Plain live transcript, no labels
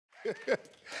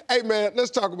Hey, man,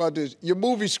 let's talk about this. Your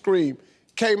movie Scream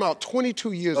came out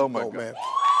 22 years ago, my God. man.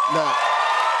 Now,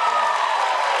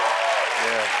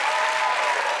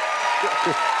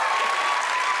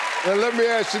 now, let me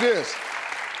ask you this.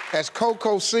 Has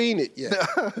Coco seen it yet?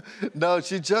 No,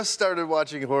 she just started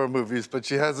watching horror movies, but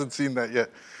she hasn't seen that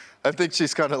yet. I think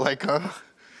she's kind of like, it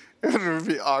would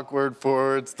be awkward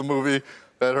for her. It's the movie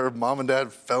that her mom and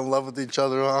dad fell in love with each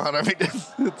other on. I mean,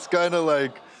 it's kind of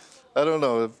like, I don't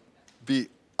know, it'd be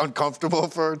uncomfortable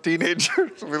for a teenager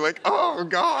to be like, oh,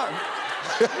 God.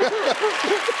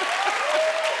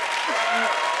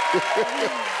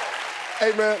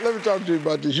 Hey, man, let me talk to you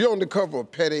about this. You're on the cover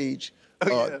of Pet Age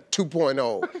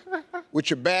 2.0 with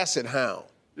your Basset Hound.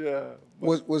 Yeah.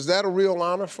 Was that a real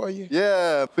honor for you?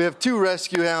 Yeah, we have 2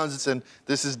 rescue hounds, and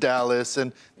this is Dallas,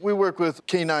 and we work with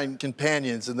canine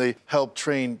companions, and they help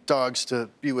train dogs to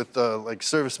be with like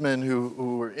servicemen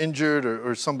who are injured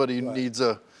or somebody who needs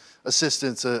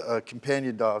assistance, a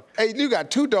companion dog. Hey, you got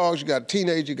 2 dogs, you got a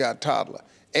teenager, you got a toddler,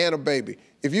 and a baby.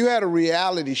 If you had a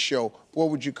reality show, what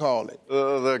would you call it?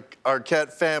 The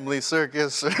Arquette Family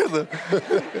Circus, or the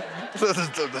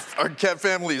Arquette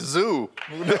Family Zoo.